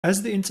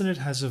As the internet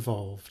has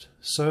evolved,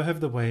 so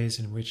have the ways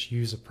in which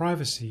user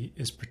privacy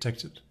is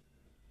protected.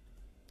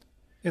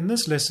 In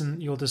this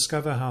lesson, you'll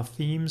discover how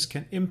themes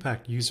can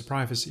impact user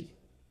privacy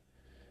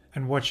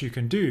and what you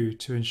can do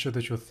to ensure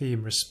that your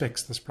theme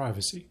respects this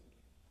privacy.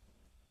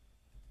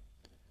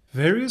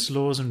 Various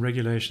laws and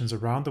regulations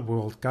around the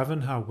world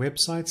govern how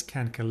websites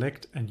can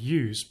collect and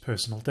use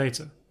personal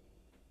data.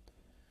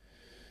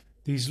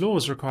 These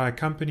laws require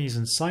companies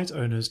and site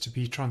owners to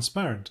be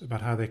transparent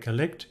about how they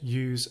collect,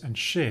 use, and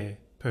share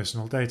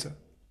personal data.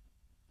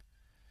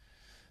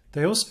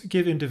 They also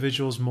give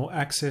individuals more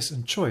access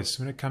and choice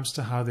when it comes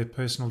to how their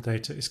personal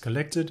data is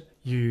collected,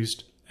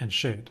 used, and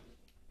shared.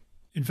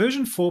 In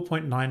version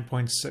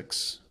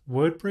 4.9.6,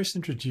 WordPress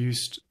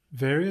introduced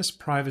various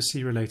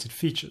privacy-related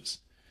features,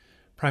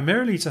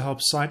 primarily to help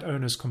site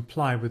owners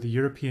comply with the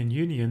European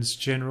Union's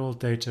General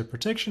Data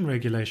Protection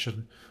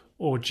Regulation,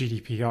 or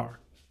GDPR.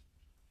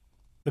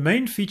 The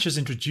main features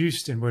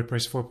introduced in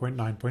WordPress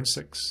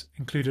 4.9.6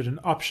 included an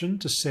option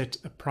to set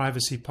a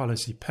privacy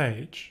policy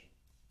page,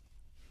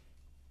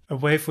 a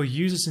way for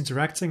users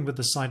interacting with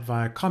the site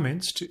via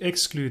comments to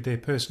exclude their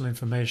personal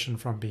information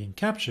from being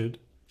captured,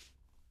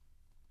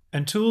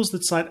 and tools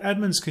that site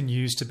admins can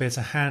use to better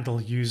handle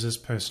users'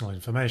 personal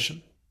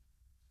information.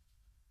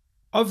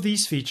 Of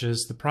these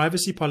features, the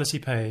privacy policy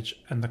page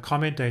and the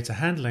comment data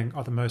handling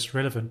are the most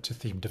relevant to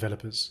theme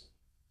developers.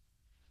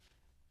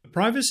 The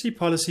privacy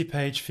policy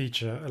page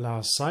feature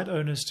allows site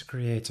owners to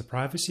create a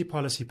privacy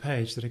policy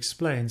page that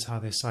explains how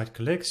their site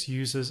collects,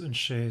 uses, and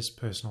shares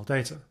personal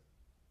data.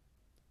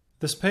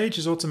 This page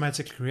is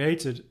automatically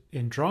created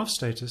in draft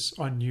status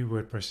on new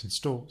WordPress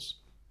installs.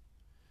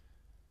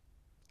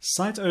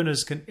 Site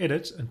owners can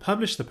edit and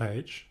publish the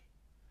page,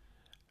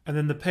 and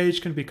then the page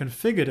can be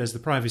configured as the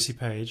privacy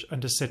page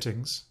under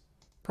Settings,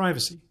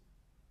 Privacy.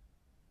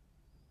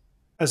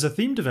 As a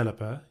theme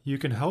developer, you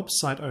can help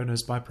site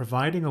owners by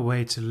providing a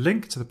way to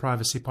link to the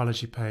privacy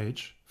policy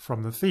page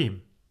from the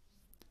theme.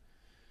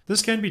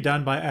 This can be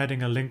done by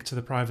adding a link to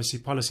the privacy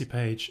policy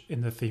page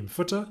in the theme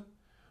footer,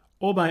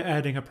 or by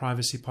adding a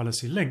privacy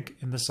policy link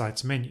in the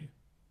site's menu.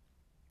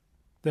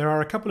 There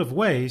are a couple of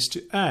ways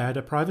to add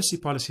a privacy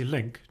policy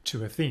link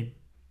to a theme.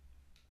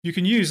 You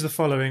can use the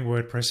following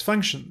WordPress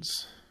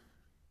functions.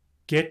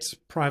 Get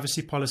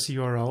privacy policy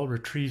URL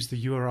retrieves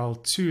the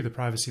URL to the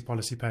privacy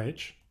policy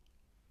page.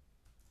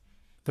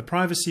 The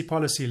privacy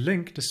policy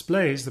link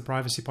displays the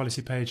privacy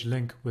policy page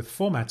link with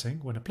formatting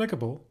when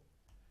applicable.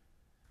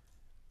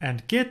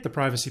 And get the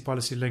privacy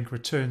policy link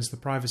returns the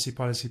privacy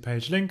policy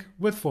page link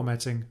with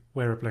formatting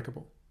where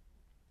applicable.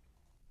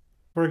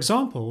 For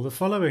example, the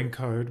following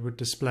code would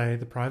display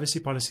the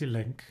privacy policy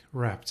link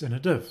wrapped in a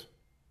div.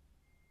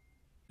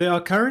 There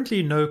are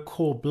currently no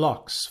core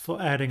blocks for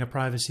adding a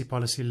privacy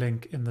policy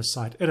link in the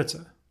site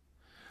editor.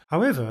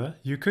 However,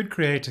 you could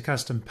create a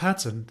custom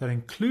pattern that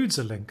includes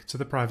a link to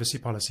the privacy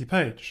policy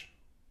page.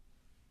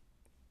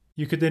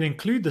 You could then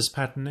include this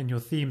pattern in your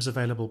theme's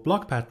available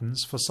block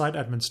patterns for site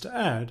admins to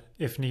add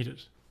if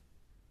needed.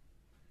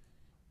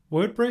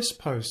 WordPress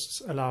posts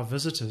allow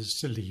visitors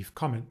to leave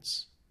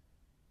comments.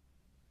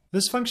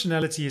 This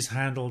functionality is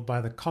handled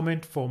by the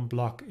comment form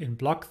block in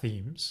block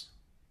themes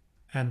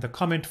and the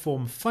comment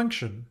form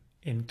function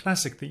in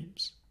classic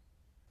themes.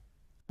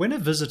 When a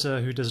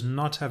visitor who does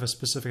not have a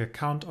specific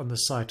account on the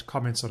site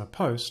comments on a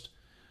post,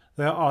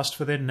 they are asked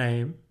for their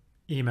name,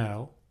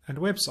 email, and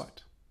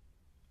website.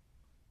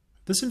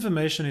 This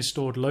information is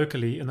stored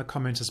locally in the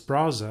commenter's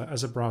browser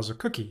as a browser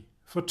cookie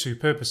for two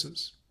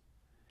purposes.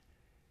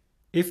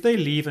 If they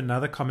leave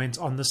another comment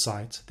on the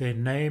site, their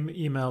name,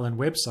 email, and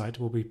website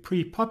will be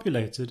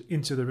pre-populated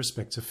into the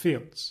respective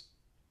fields.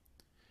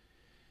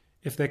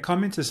 If their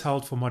comment is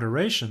held for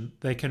moderation,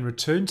 they can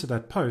return to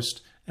that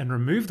post and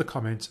remove the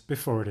comment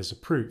before it is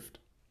approved.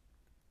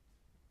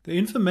 The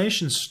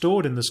information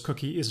stored in this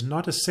cookie is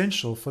not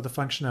essential for the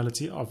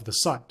functionality of the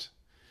site.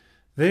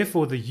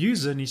 Therefore, the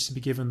user needs to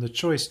be given the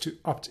choice to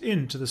opt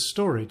in to the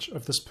storage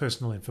of this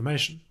personal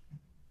information.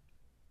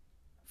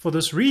 For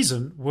this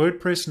reason,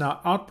 WordPress now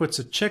outputs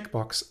a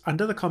checkbox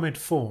under the comment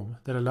form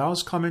that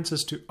allows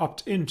commenters to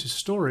opt in to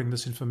storing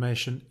this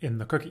information in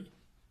the cookie.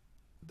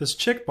 This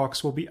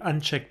checkbox will be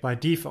unchecked by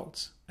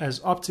default, as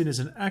opt-in is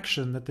an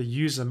action that the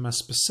user must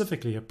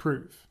specifically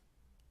approve.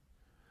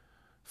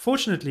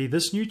 Fortunately,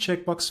 this new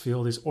checkbox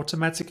field is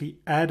automatically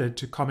added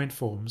to comment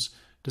forms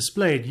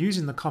displayed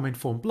using the comment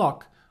form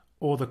block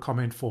or the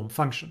comment form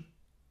function.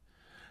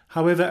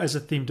 However, as a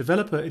theme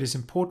developer, it is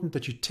important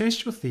that you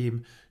test your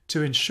theme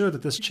to ensure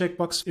that this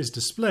checkbox is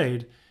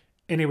displayed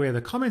anywhere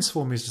the comments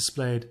form is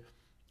displayed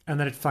and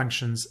that it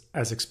functions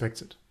as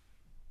expected.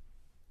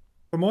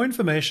 For more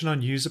information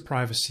on user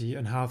privacy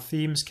and how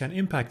themes can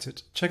impact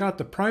it, check out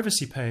the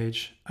privacy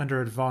page under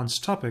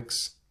Advanced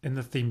Topics in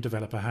the Theme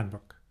Developer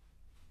Handbook.